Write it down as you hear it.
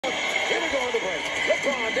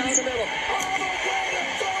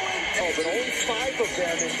but only 5 of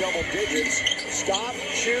them in double digits. Stop,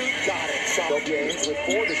 shoot, got it. So James with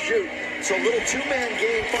 4 to shoot. So little two-man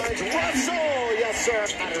game finds Russell. Yes, sir.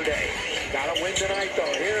 Saturday. Got to win tonight,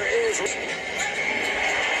 though. Here is. Here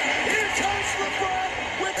comes LeBron.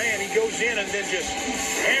 And he goes in and then just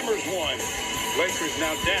hammers one. Lakers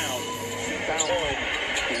now down. Foul.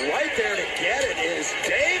 Right there to get it is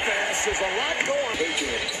Davis. There's a lot going.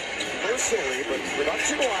 Personally, but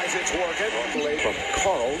production-wise, it's working. From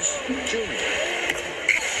Carl's Jr.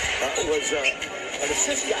 Was an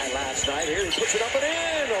assist guy last night. Here he puts it up and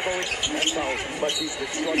in. Although that's how much he's been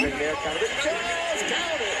struggling there. Kind of it does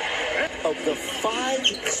count it. Of the 5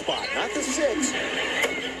 spot, not the 6.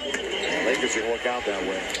 Lakers can work out that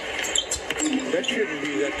way. That shouldn't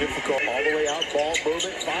be that difficult. All the way out, ball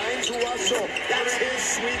moving, finds Russell. That's his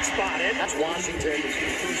sweet spot. And that's Washington,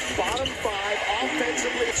 who's bottom 5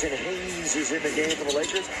 offensively. And Hayes is in the game for the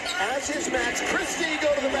Lakers, as is Max Christie. Go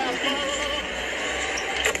to the basket.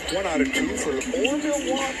 1 out of 2 for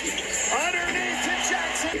Milwaukee. Underneath to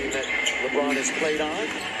Jackson. That LeBron has played on.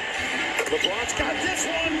 LeBron's got this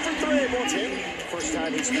one for 3. What's him? First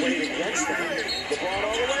time he's played against them. LeBron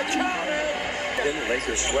all the way, count it. Then the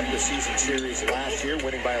Lakers swept the season series last year,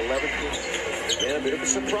 winning by 11 points. Then a bit of a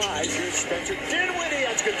surprise. Here's Spencer Dinwiddie.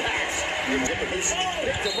 That's a good pass. They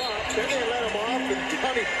picked him up, then they let him off, and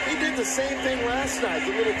he did the same thing last night.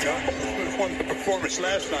 The little tumble. Won the performance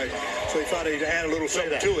last night, so he thought he'd add a little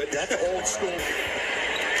something to it. That's old school.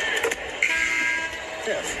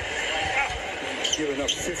 Yes. Giving up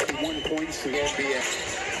 51 points to the NBA.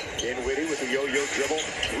 Dinwiddie with the yo-yo dribble.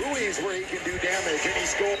 Ruiz where he can do damage, and he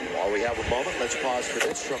scored. While we have a moment, let's pause for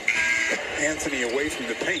this from Anthony away from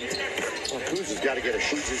the paint. Well, Kuz has got to get a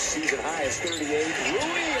shoot. His season high is 38. Rui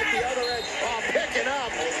at the other end. Oh, picking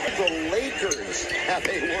up. The Lakers have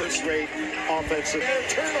a worse rate offensive.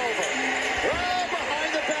 Turnover. Oh,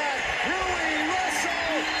 behind the back. Rui,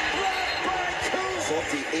 Russell, blocked by Kuz.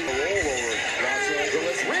 Both the 8 rollover. Los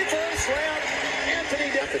Angeles reverse layup. Anthony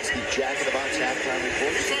Davis. The Jack in the Box halftime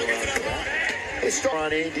report. They start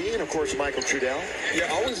on AD and, of course, Michael Trudell. Yeah,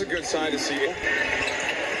 always a good sign to see it.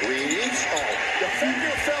 Reeves. Oh,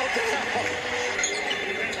 defender fell down.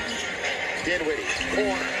 Dinwiddie.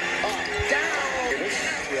 Corner. Up. Down.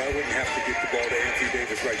 Yeah, I wouldn't have to get the ball to Anthony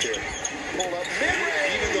Davis right there. Pull up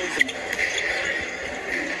mid-range. Even though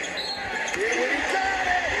Dinwiddie got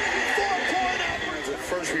it. 4-point upwards. at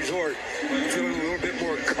first resort, feeling a little bit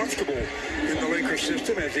more comfortable in the Lakers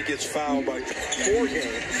system as he gets fouled by 4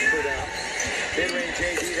 games for that. Mid-range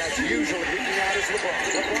AD, that's usually leaking out as LeBron.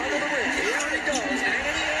 LeBron to the rim. Here he goes. Hanging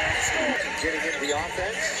in the air. Score. Getting into the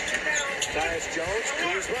offense. Tyus Jones.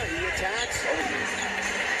 Kuzma. He attacks.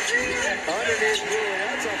 Underneath Rui.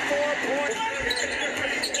 That's a 4-point.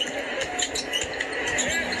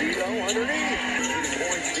 D'Lo underneath. 2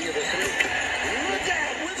 points via the 3. Look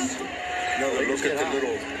out with the... another look at the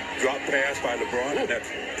little drop pass by LeBron. And that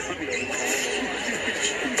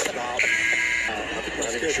Stop. I'm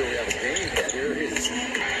not even sure we have a game yet. Here it is.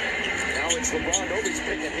 Now it's LeBron. Nobody's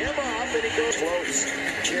picking him up, and he goes close.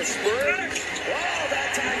 Kispert. Wow,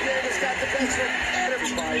 that time Davis got the best one.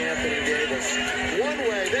 And by Anthony Davis. One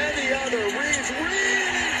way, then the other. Reeves really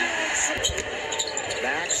doing something.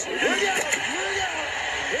 Max. Look out! Look out!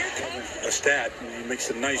 Here comes a stat. He makes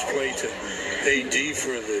a nice play to AD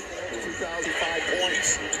for the 2005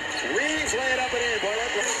 points. Reeves laying up and in.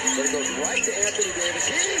 But it goes right to Anthony Davis.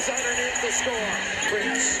 He's underneath the score.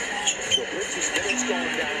 Prince. So Prince's minutes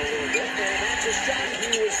going down a little bit. And that's a shot.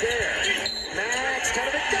 He was there. Max, kind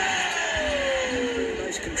of a go.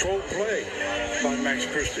 nice controlled play by Max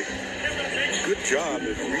Christie. Good job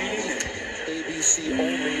at reading it. ABC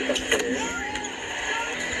only affair.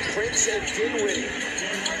 Prince and Dinwiddie.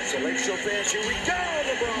 So Lakeshore fans, here we go.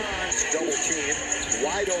 LeBron's double team.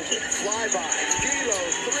 Wide open. Fly by. D'Lo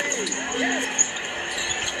 3. Yes.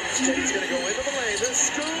 He's going to go into the lane. The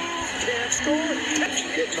scoop. Can't score.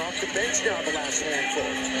 Getting off the bench now the last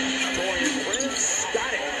handful. Dorian Prince.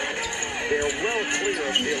 Got it. They're well clear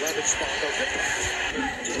of the 11th spot.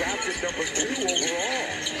 Drafted number 2 overall.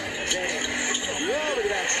 James. Whoa, look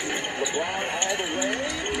at that. LeBron all the way.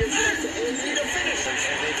 Gives it to AD to finish.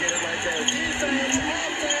 And they get it right there. Defense.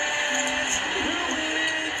 Offense. Rui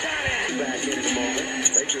got it. Back in a moment.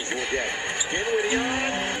 Lakers will get Dinwiddie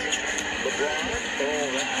on. LeBron. Oh,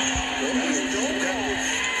 that's no call.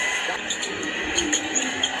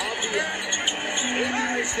 Avdia.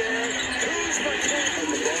 Is there. Kuzma can't.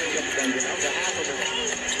 LeBron comes back in up to half of it.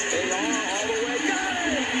 They are all the way. Got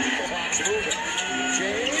it. The clock's moving.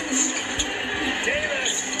 James.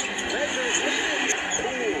 Davis. Lakers leading.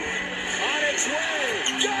 Ooh. On its way.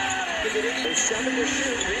 Got it. There's 7 to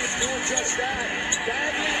shoot. Reed's doing just that.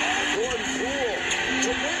 Bagley, Jordan Poole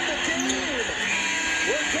to win the game.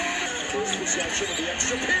 We're going. First possession of the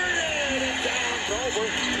extra period. And down over.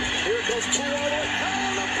 Here goes Poole all the way.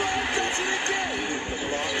 Oh, LeBron does it again. The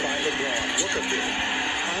block by LeBron. Look at this.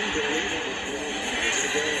 Unbelievable. It's the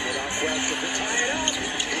game without question to tie it up.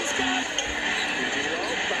 He's got it.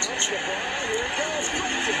 Bounce LeBron. Here he goes.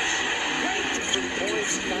 Great dish. Great to 3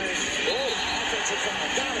 points. Nice. Oh, offensive foul.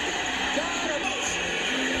 Gotta be.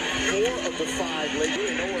 4 of the 5 late.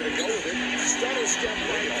 Really nowhere to go with it. Stutter step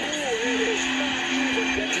by Poole. It is not even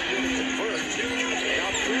get to really convert.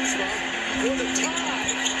 Now Kuzma for the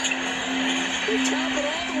tie. They tap it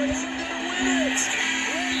all the way out. They're going to win it.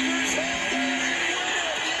 Lakers hold it and win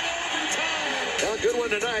it in overtime. Now, good one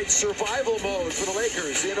tonight. Survival mode for the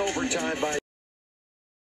Lakers in overtime by